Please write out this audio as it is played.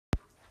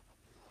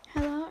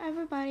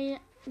Hi,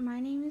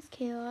 my name is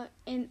Kayla,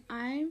 and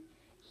I'm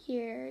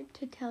here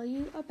to tell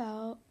you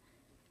about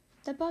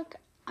the book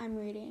I'm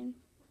reading.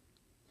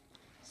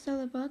 So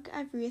the book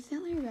I've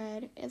recently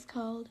read is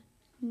called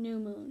New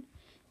Moon.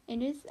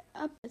 It is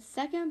a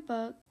second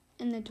book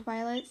in the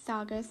Twilight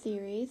Saga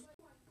series,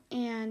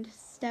 and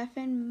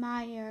Stephen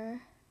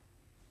Meyer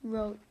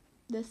wrote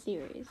the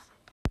series.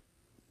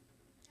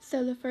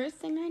 So the first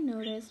thing I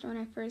noticed when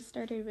I first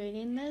started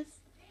reading this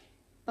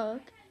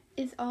book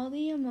is all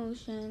the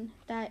emotion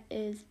that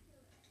is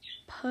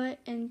put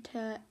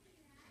into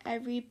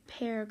every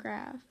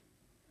paragraph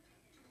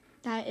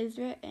that is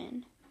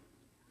written.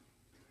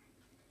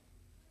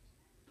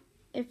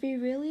 If you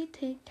really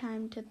take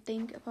time to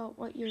think about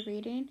what you're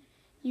reading,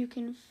 you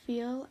can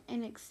feel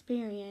and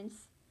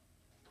experience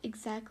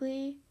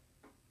exactly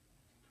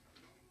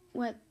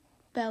what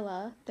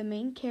Bella, the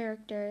main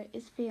character,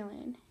 is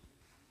feeling.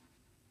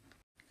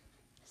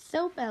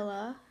 So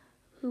Bella,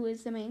 who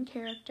is the main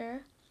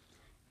character,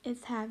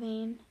 is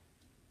having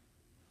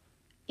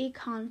a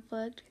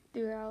conflict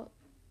throughout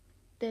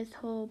this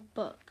whole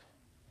book.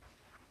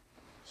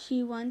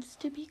 She wants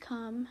to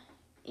become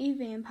a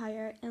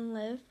vampire and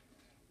live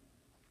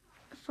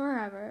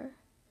forever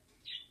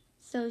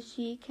so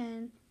she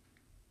can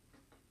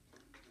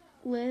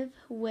live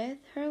with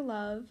her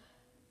love,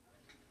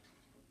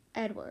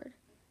 Edward.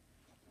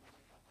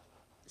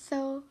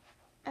 So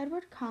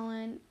Edward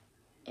Cullen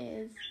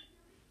is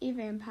a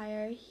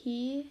vampire.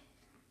 He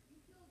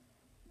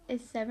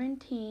is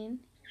 17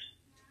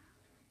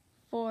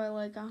 for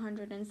like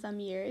 100 and some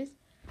years.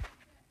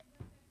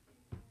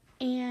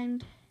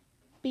 And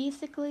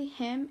basically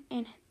him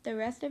and the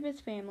rest of his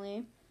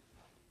family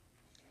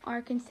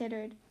are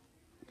considered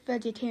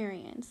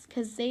vegetarians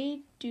because they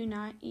do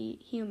not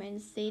eat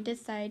humans. They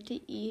decide to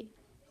eat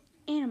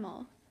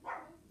animals.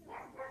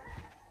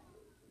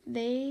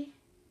 They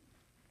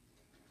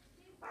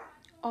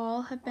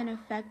all have been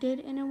affected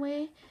in a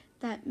way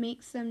that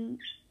makes them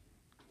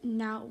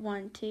not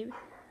want to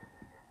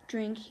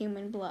drink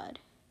human blood.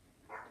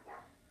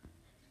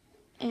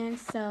 And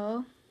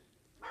so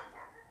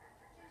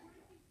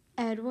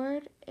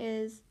Edward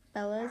is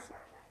Bella's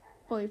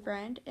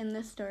boyfriend in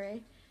the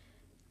story,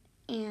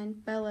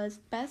 and Bella's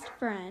best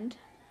friend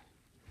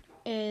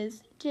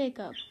is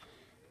Jacob.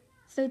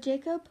 So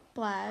Jacob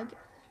Blagg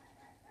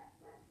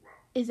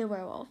is a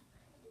werewolf.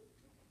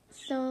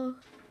 So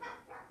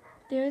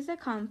there's a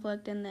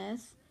conflict in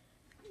this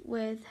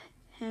with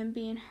him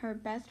being her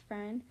best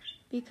friend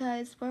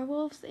because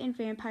werewolves and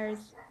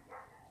vampires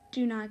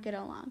do not get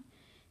along.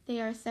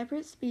 They are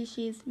separate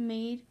species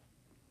made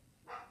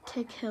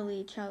to kill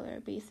each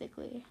other,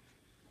 basically.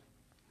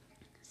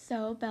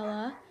 So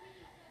Bella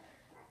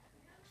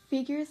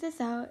figures this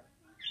out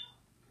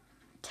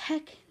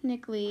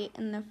technically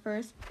in the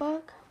first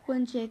book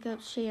when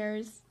Jacob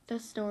shares the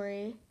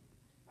story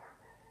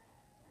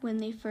when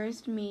they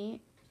first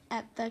meet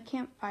at the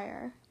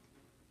campfire.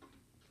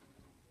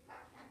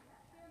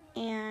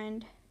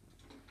 And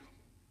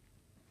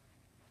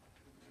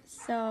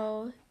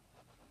so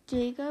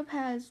Jacob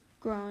has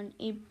grown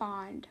a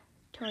bond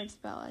towards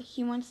Bella.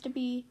 He wants to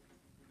be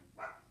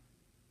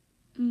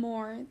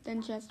more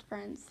than just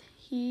friends.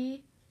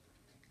 He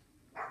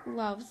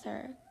loves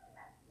her.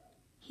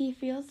 He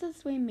feels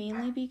this way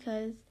mainly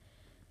because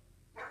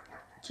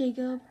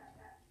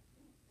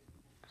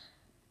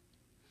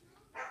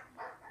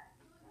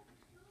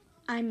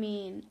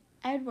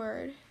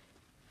Edward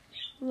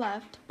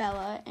left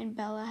Bella, and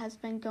Bella has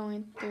been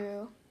going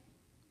through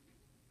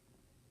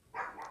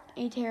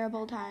a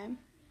terrible time.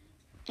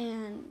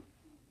 And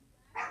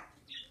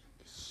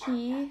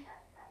she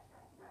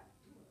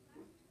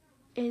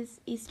is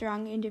a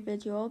strong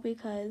individual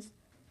because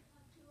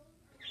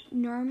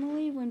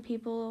normally when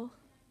people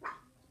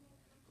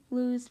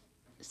lose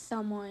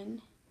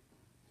someone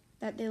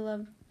that they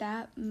love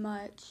that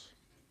much,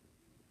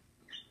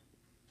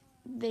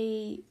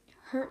 they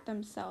hurt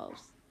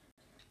themselves.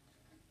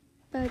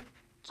 But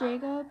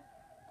Jacob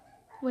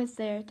was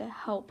there to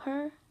help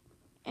her,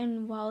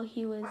 and while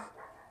he was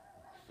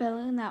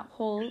filling that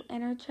hole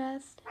in her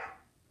chest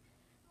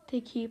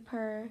to keep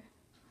her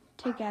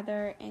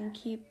together and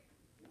keep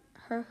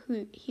her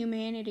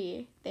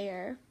humanity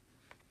there,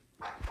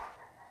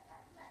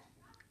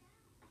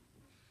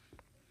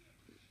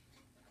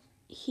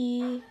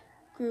 he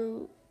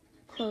grew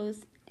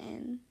close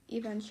and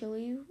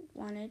eventually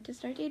wanted to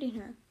start dating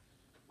her.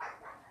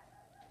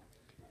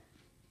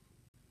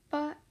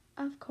 But,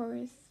 of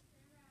course,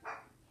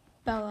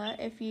 Bella,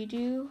 if you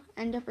do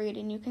end up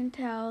reading, you can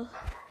tell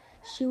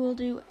she will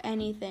do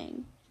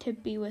anything to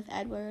be with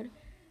Edward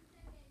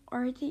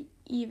or to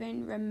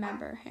even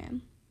remember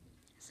him.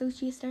 So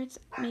she starts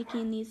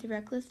making these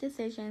reckless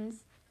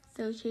decisions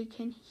so she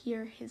can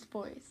hear his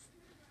voice.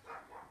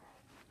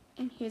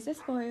 And here's a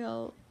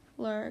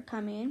spoiler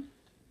coming,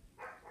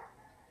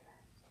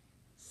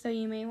 so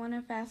you may want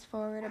to fast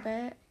forward a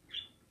bit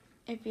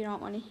if you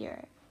don't want to hear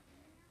it.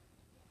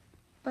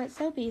 But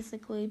so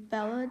basically,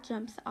 Bella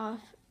jumps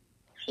off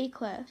a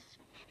cliff,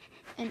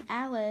 and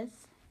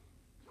Alice,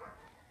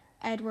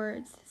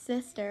 Edward's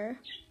sister,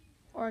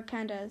 or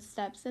kind of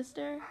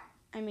stepsister.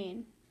 I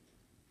mean,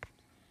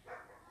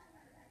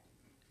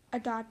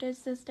 adopted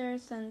sister,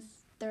 since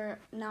they're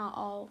not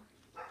all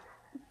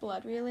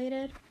blood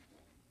related.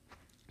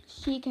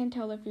 She can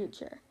tell the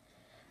future.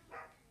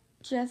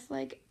 Just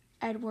like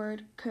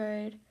Edward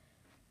could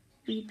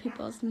read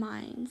people's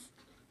minds.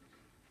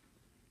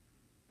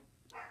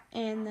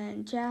 And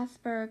then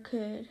Jasper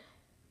could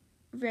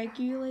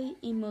regulate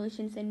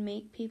emotions and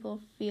make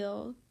people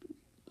feel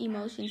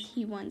emotions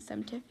he wants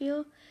them to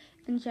feel.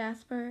 And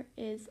Jasper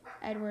is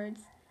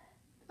Edward's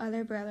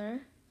other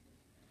brother.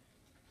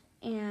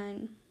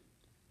 And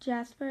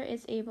Jasper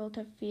is able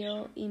to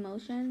feel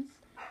emotions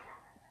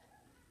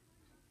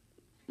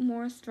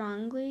more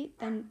strongly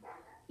than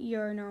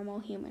your normal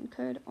human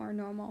could or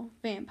normal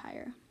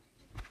vampire.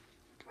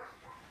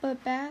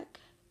 But back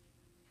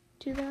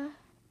to the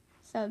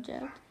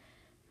subject,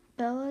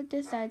 Bella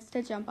decides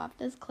to jump off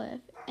this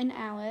cliff, and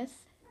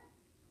Alice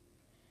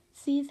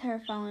sees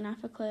her falling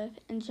off a cliff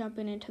and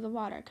jumping into the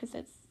water because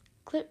it's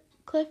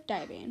cliff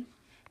diving.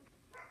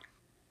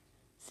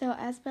 So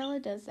as Bella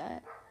does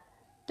that,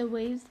 the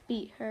waves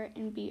beat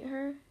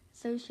her,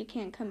 so she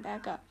can't come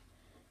back up.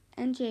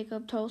 And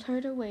Jacob told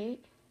her to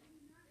wait,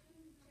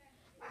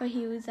 but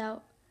he was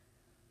out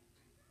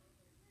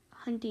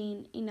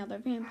hunting another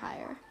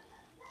vampire.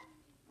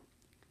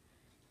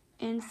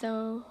 And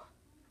so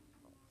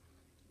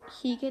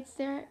he gets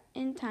there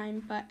in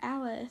time, but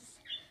Alice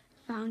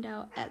found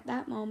out at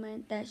that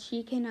moment that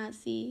she cannot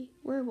see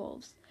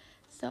werewolves.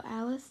 So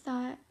Alice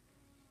thought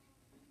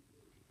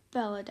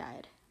Bella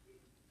died,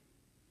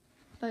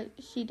 but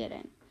she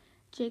didn't.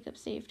 Jacob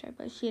saved her,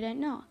 but she didn't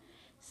know.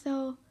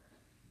 So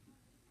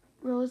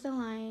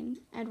Rosaline,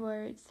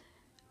 Edward's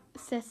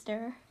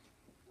sister,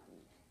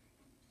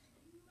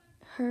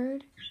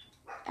 heard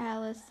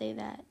Alice say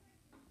that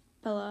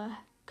Bella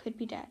could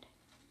be dead.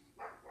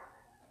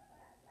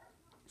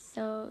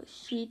 So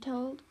she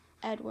told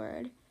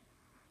Edward,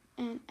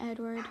 and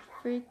Edward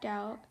freaked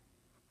out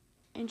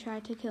and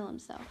tried to kill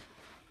himself.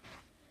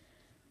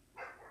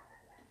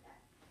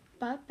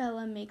 But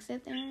Bella makes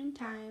it there in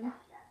time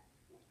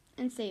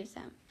and saves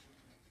him.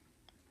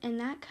 And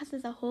that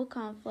causes a whole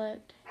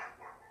conflict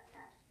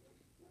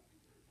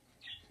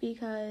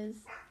because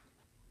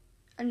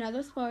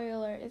another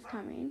spoiler is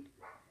coming,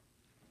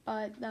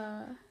 but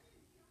the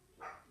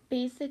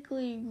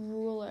basically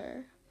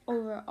ruler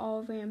over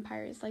all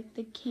vampires, like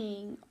the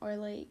king or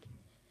like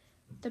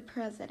the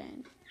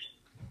president,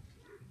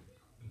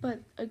 but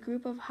a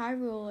group of high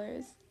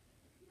rulers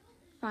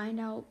find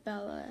out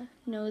Bella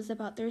knows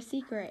about their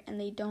secret and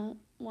they don't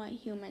want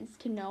humans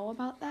to know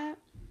about that.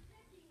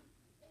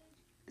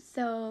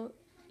 So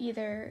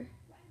either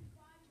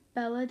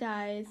Bella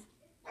dies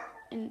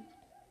and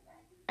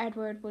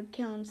Edward would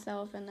kill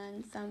himself and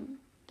then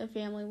the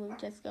family would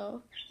just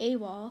go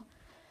AWOL,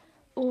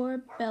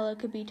 or Bella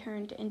could be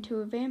turned into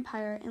a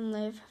vampire and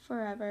live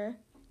forever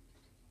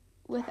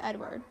with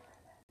Edward.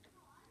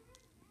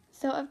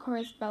 So of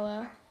course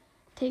Bella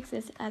takes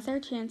this as her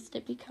chance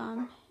to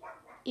become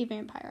a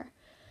vampire.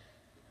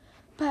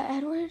 But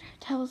Edward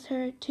tells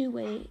her to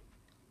wait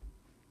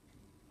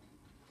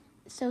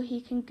so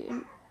he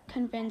can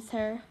convince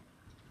her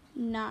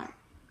not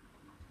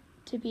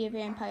to be a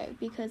vampire,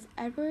 because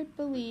Edward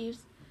believes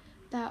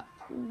that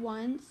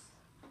once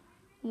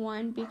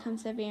one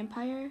becomes a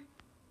vampire,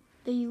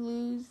 they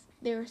lose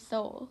their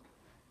soul.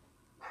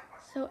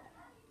 So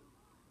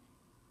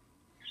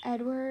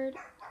Edward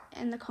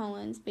and the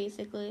Cullens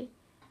basically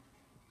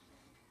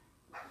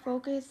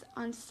focus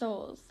on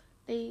souls.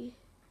 They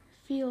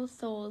feel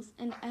souls,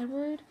 and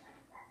Edward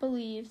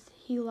believes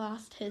he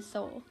lost his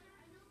soul.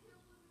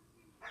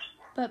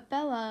 But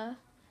Bella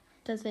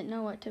doesn't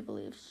know what to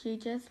believe. She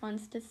just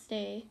wants to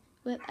stay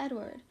with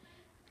Edward.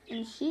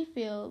 And she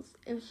feels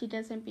if she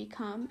doesn't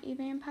become a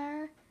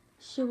vampire,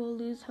 she will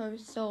lose her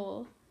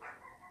soul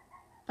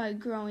by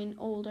growing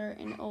older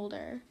and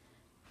older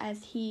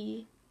as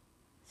he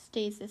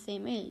stays the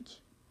same age.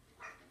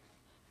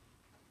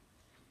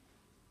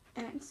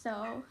 And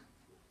so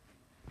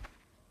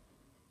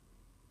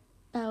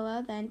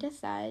Bella then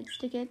decides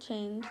to get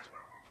changed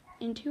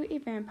into a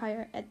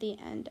vampire at the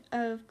end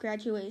of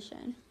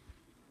graduation.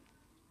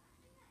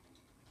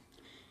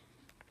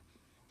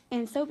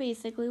 And so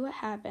basically what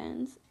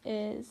happens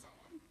is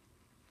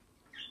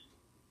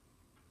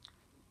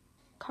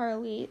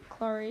Clarice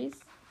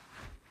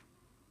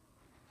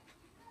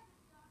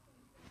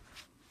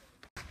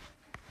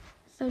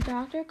so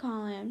Dr.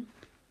 Cullen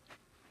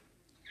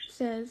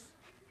says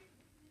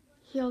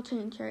he'll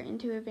change her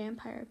into a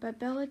vampire, but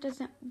Bella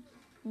doesn't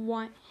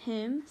want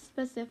him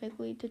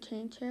specifically to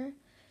change her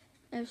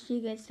if she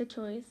gets the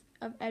choice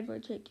of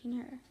Edward taking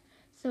her.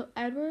 So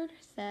Edward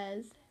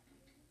says,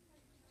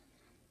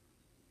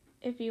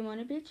 if you want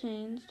to be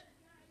changed,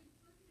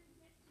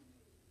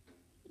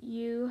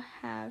 you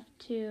have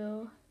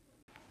to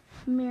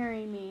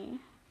marry me.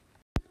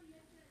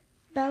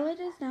 Bella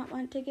does not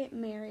want to get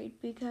married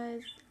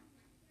because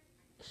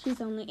she's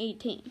only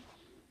 18.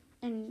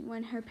 And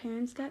when her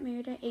parents got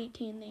married at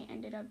 18, they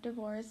ended up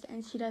divorced,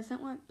 and she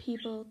doesn't want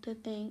people to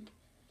think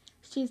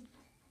she's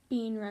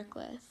being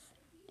reckless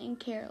and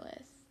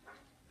careless.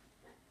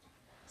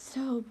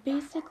 So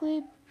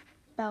basically,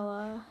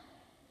 Bella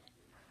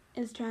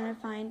is trying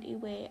to find a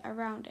way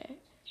around it,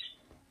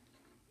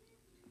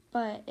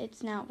 but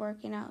it's not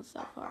working out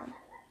so far.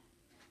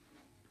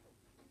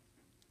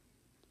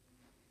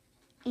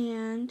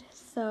 And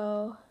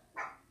so,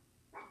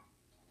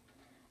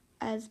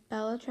 as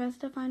Bella tries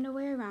to find a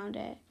way around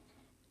it,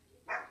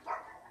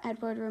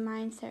 Edward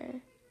reminds her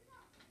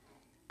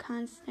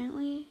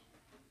constantly,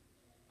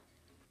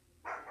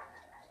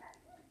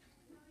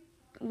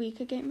 we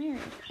could get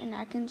married and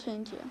I can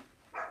change you.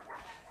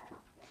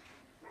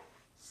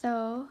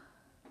 So,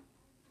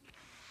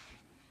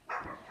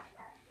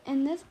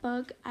 in this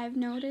book, I've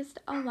noticed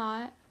a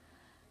lot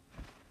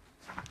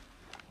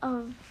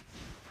of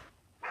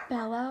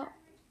Bella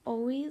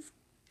always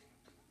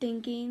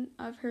thinking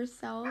of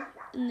herself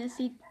in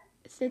the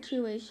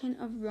situation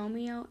of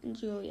Romeo and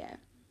Juliet.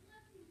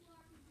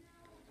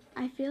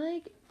 I feel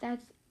like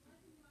that's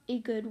a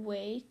good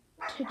way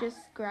to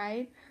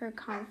describe her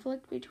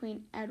conflict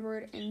between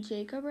Edward and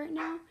Jacob right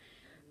now,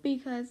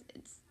 because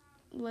it's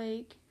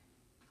like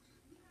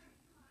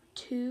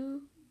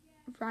two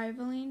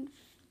rivaling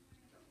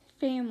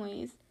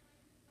families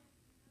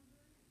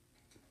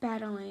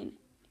battling,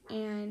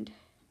 and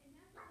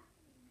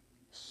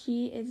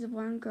she is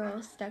one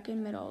girl stuck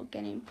in middle,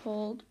 getting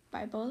pulled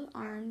by both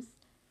arms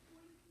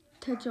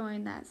to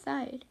join that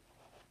side.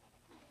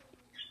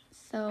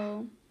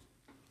 So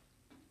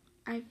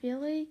I feel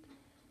like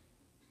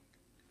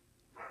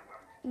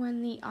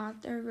when the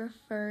author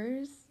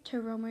refers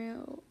to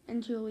Romeo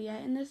and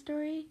Juliet in the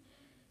story,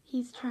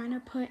 he's trying to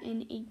put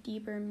in a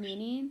deeper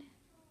meaning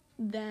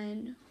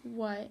than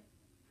what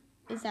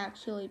is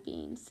actually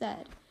being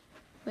said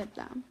with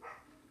them.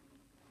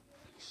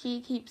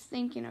 She keeps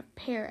thinking of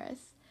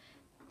Paris,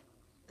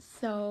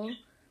 so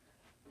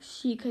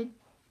she could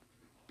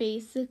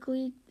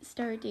basically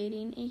start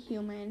dating a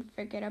human,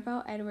 forget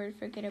about Edward,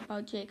 forget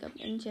about Jacob,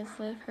 and just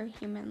live her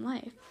human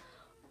life.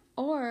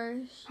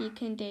 Or she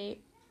can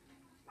date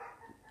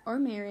or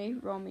marry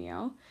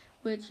Romeo,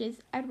 which is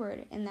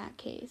Edward in that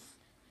case.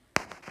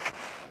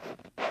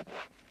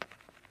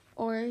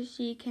 Or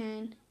she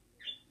can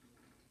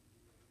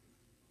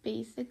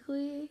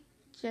basically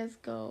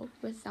just go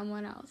with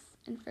someone else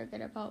and forget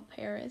about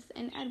Paris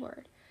and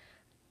Edward.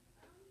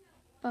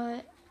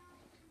 But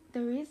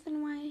the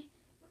reason why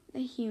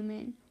the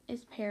human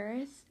is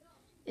Paris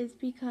is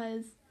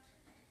because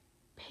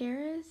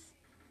Paris,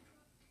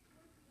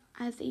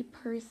 as a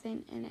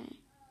person in it,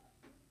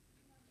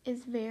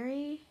 is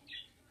very,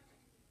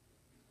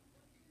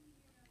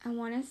 I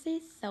want to say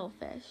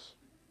selfish,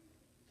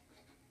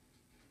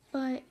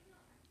 but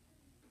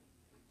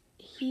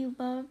he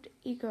loved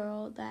a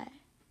girl that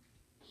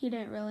he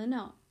didn't really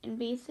know. And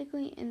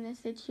basically in this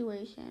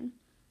situation,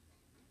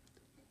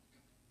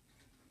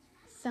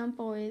 some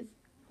boys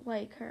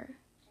like her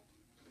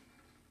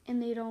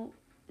and they don't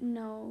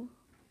know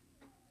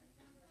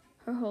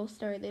her whole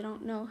story. They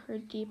don't know her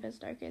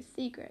deepest, darkest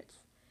secrets.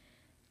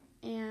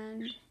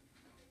 And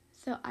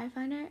so I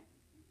find it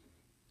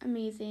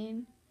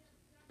amazing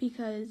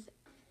because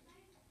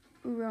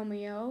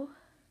Romeo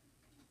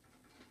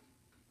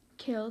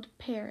killed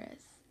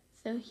Paris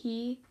so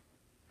he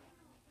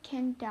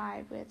can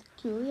die with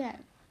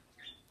Juliet.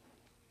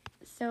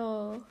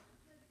 So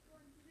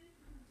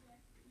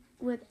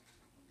with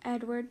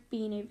Edward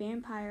being a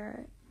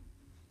vampire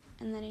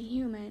and then a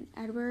human,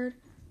 Edward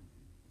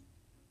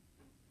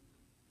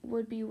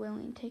would be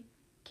willing to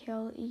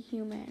kill a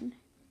human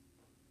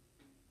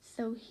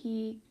so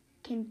he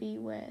can be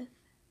with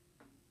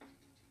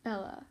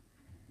Bella.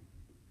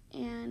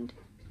 And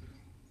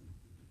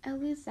at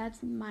least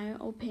that's my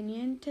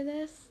opinion to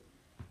this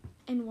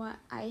and what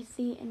I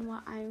see and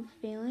what I'm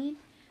feeling.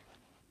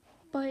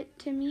 But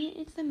to me,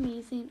 it's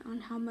amazing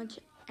on how much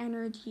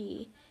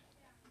energy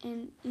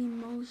and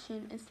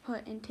emotion is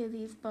put into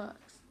these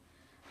books.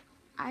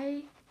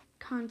 I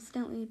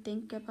constantly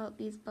think about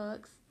these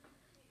books,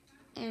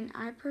 and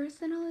I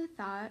personally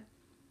thought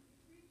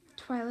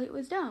Twilight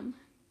was dumb.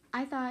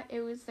 I thought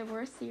it was the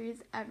worst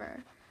series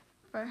ever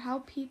for how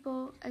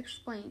people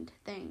explained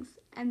things.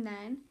 And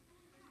then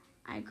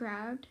I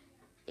grabbed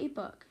a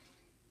book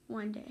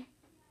one day,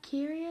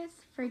 curious,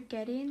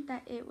 forgetting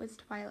that it was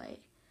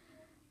Twilight.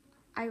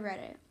 I read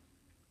it,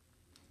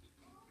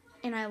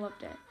 and I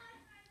loved it.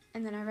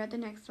 And then I read the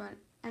next one,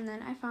 and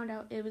then I found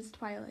out it was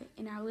Twilight,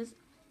 and I was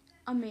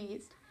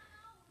amazed.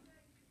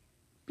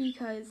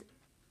 Because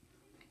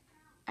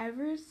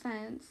ever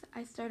since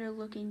I started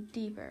looking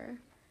deeper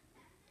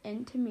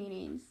into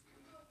meanings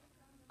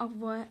of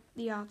what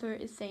the author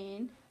is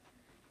saying,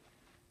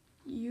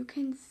 you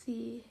can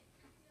see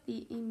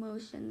the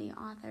emotion the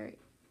author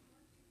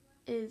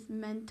is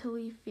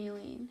mentally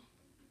feeling.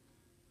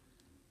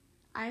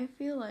 I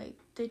feel like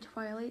the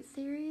Twilight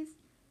series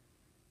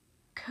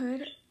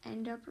could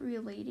end up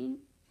relating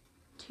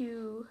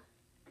to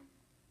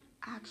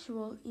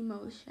actual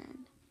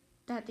emotion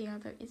that the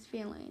author is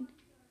feeling.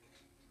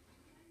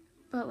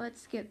 But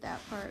let's skip that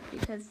part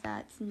because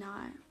that's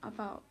not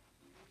about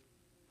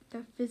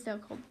the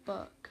physical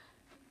book.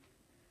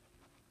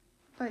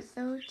 But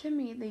so to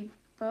me, the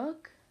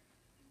book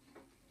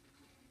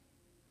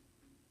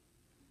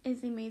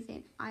is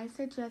amazing. I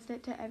suggest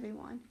it to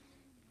everyone.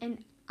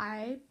 And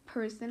I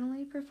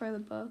personally prefer the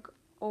book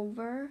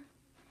over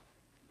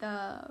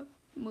the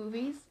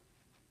movies.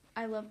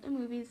 I love the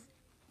movies,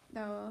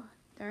 though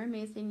they're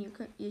amazing.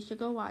 You should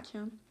go watch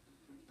them.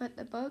 But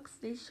the books,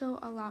 they show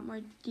a lot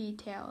more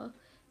detail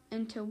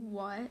into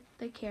what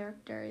the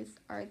characters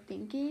are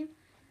thinking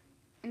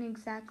and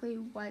exactly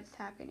what's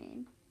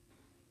happening.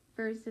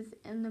 Versus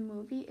in the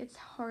movie, it's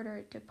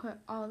harder to put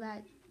all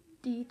that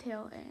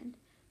detail in.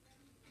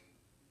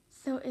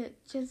 So it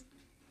just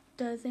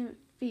doesn't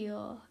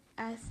feel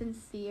as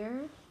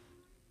sincere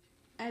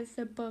as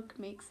the book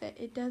makes it.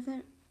 It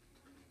doesn't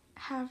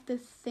have the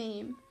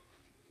same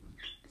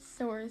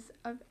source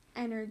of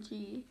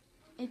energy.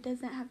 It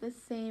doesn't have the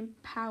same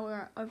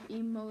power of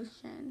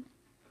emotion.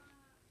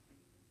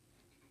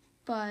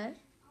 But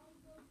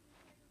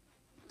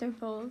they're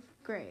both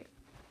great.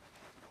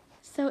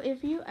 So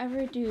if you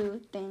ever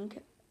do think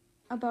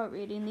about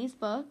reading these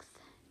books,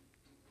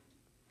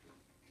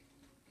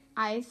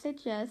 I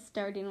suggest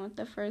starting with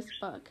the first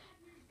book.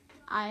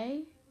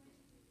 I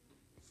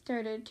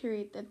started to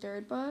read the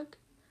third book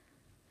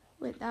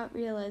without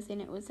realizing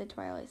it was a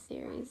Twilight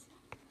series.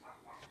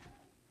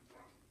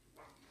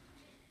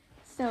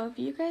 So if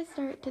you guys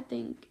start to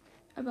think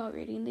about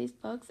reading these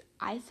books,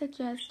 I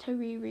suggest to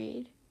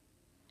reread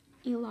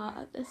a lot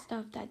of the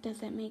stuff that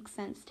doesn't make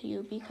sense to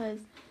you, because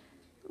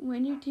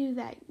when you do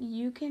that,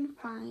 you can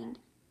find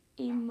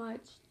a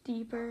much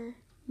deeper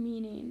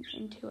meaning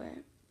into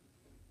it.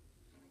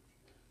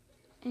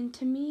 And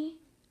to me,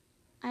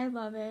 I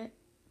love it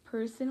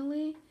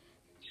personally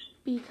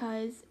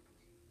because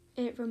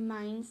it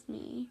reminds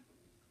me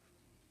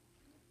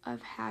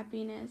of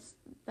happiness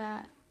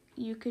that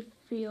you could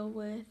feel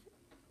with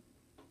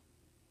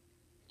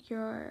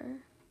your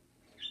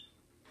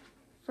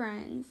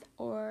friends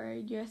or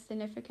your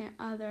significant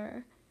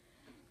other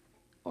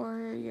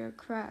or your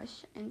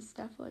crush and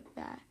stuff like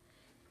that.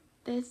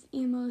 This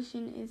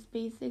emotion is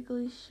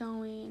basically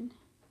showing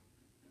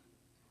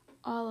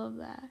all of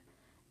that.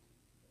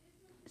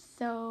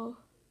 So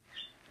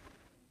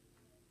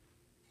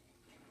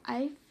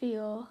I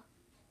feel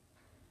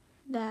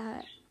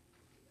that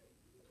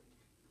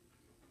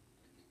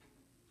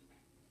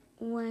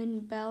when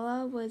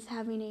Bella was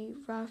having a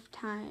rough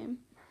time,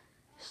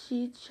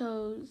 she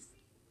chose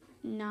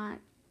not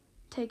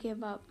to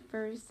give up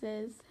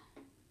versus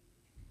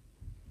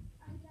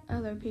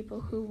other people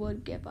who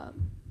would give up.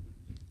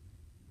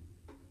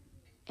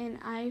 And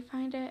I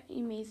find it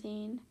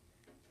amazing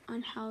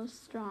on how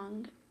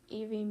strong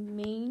a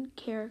main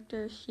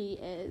character she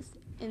is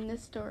in the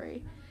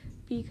story,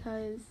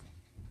 because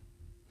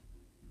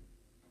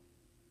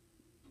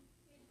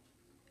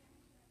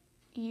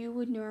you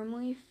would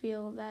normally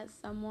feel that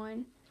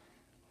someone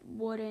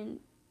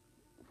wouldn't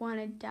want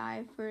to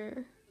die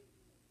for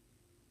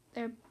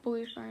their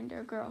boyfriend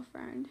or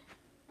girlfriend.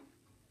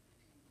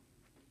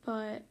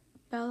 But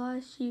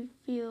Bella, she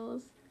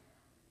feels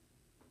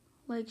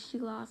like she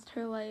lost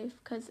her life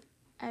because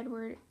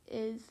Edward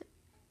is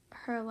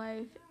her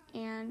life,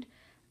 and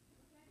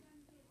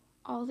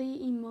all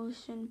the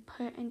emotion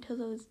put into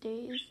those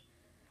days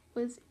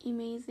was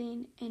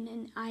amazing and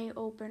an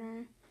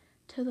eye-opener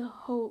to the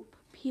hope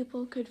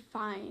people could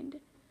find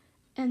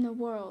in the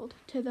world,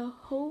 to the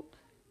hope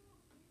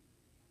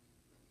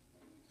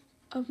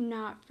of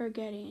not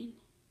forgetting.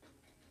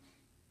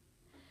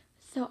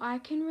 So I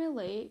can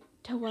relate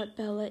to what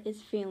Bella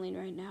is feeling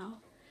right now,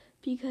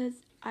 because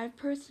I've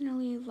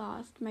personally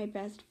lost my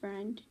best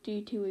friend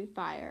due to a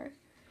fire.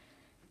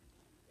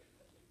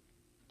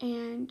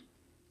 And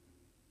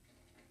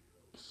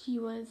she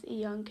was a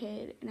young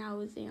kid, and I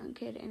was a young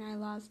kid, and I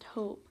lost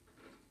hope.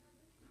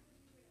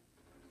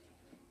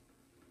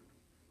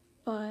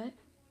 But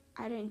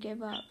I didn't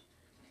give up.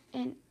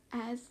 And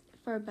as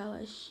for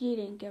Bella, she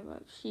didn't give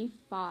up. She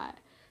fought.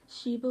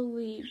 She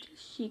believed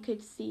she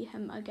could see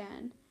him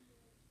again.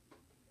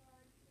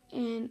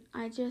 And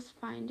I just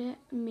find it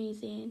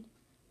amazing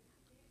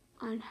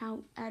on how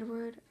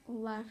Edward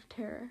left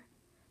her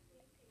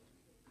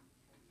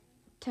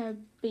to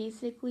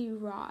basically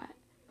rot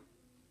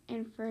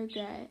and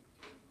forget.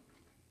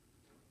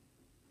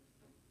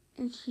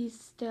 And she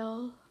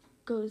still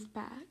goes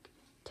back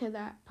to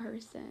that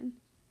person.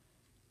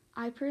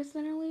 I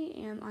personally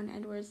am on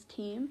Edward's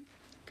team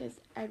because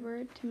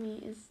Edward to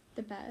me is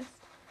the best.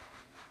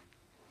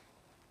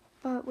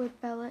 But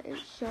with Bella, it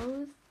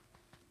shows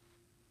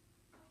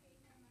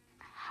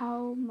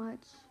how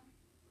much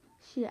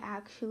she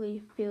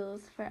actually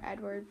feels for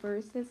Edward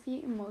versus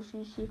the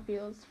emotion she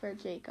feels for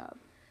Jacob.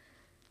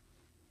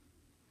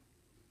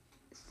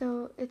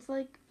 So it's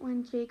like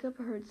when Jacob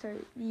hurts her,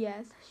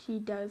 yes, she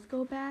does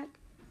go back,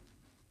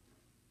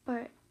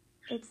 but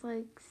it's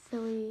like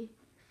silly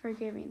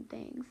forgiving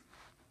things.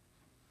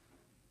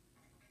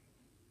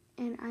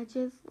 And I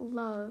just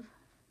love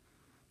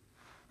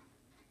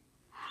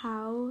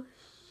how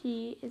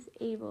she is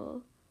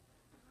able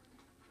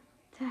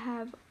to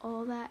have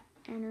all that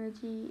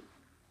energy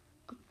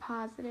of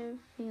positive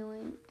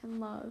feeling and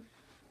love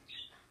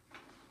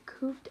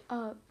cooped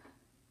up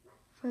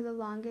for the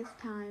longest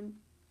time,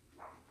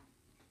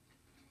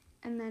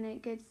 and then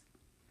it gets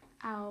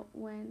out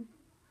when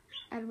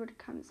Edward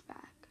comes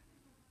back.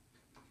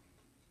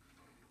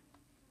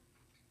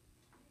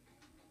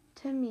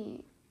 To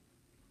me,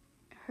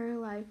 her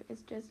life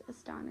is just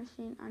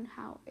astonishing on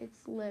how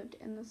it's lived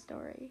in the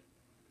story.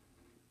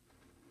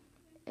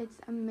 It's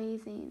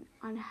amazing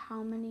on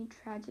how many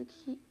tragic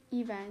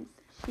events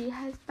she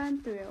has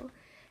been through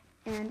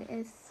and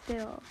is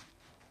still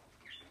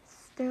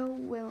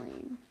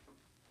willing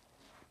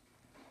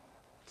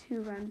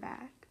to run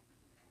back,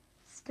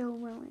 still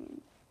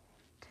willing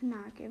to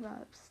not give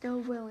up, still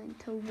willing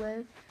to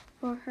live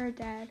for her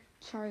dad,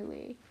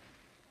 Charlie.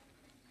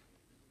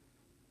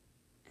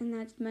 And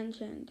that's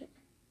mentioned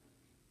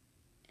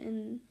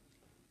in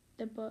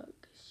the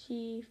book.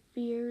 She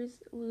fears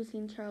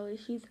losing Charlie.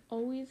 She's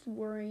always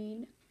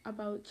worrying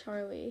about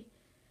Charlie,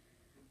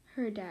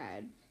 her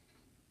dad.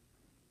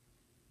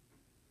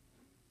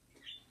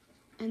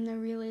 And the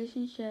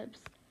relationships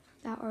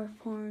that are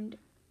formed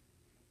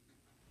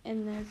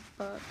in this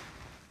book.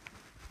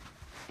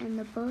 And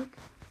the book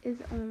is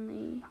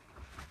only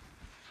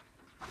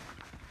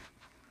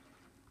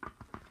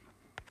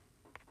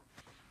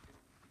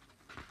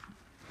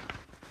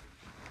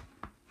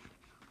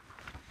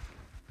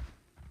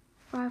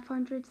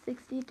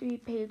 563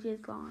 pages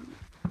long,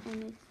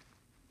 and it's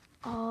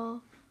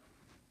all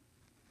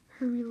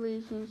her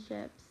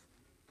relationships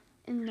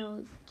in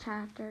those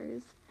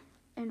chapters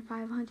in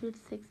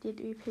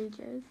 563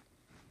 pages.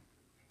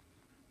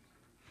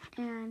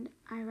 And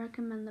I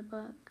recommend the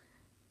book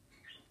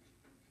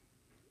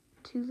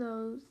to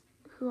those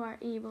who are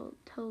able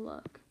to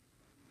look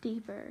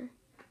deeper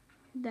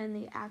than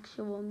the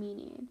actual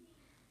meaning,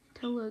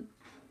 to look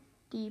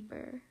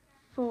deeper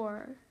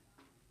for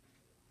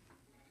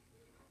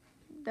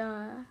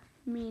the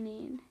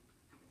meaning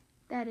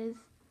that is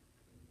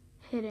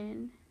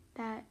hidden,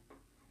 that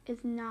is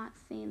not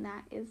seen,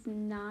 that is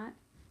not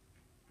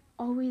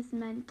always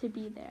meant to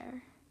be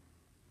there,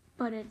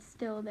 but it's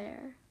still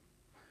there.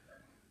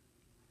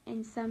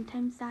 And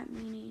sometimes that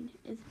meaning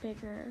is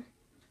bigger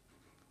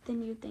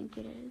than you think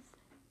it is.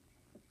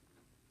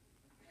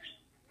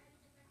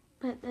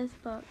 But this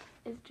book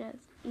is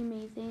just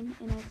amazing,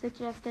 and I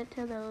suggest it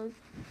to those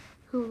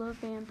who love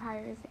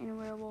vampires and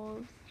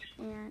werewolves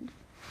and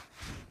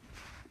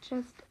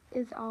just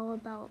is all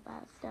about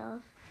that stuff.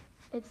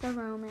 It's a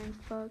romance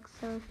book,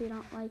 so if you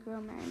don't like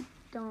romance,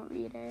 don't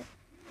read it.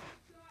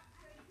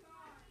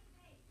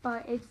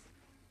 But it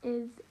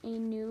is a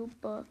new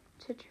book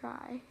to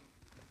try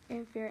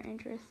if you're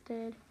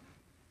interested.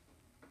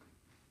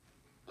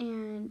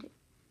 And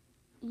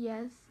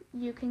yes,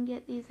 you can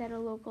get these at a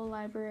local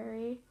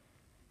library.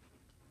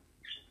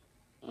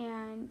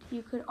 And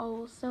you could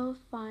also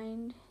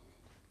find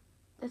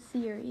the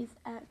series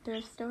at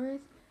thrift stores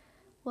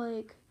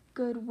like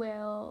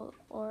Goodwill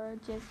or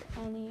just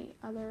any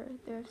other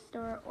thrift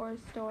store or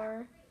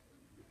store.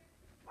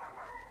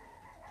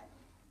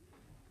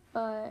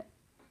 But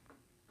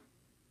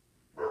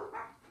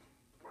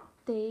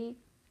they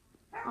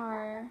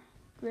are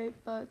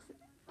great books,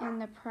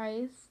 and the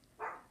price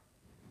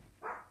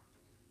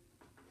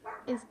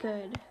is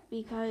good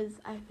because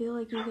I feel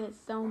like you get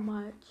so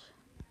much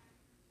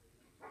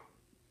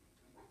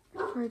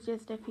for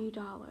just a few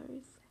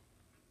dollars.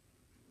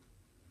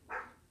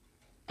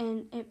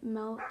 And it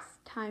melts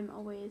time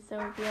away. So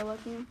if you're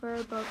looking for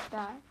a book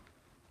that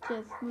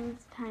just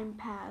moves time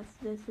past,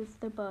 this is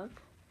the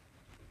book.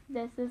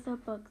 This is a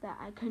book that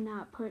I could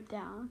not put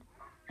down.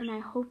 And I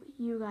hope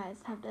you guys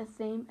have the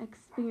same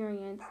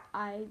experience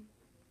I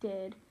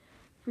did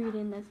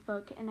reading this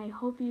book. And I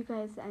hope you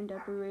guys end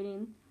up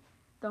reading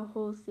the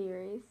whole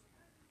series.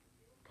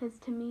 Because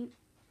to me,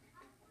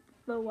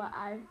 for what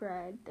I've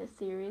read, the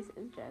series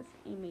is just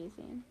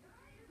amazing.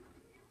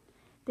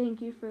 Thank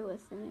you for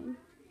listening.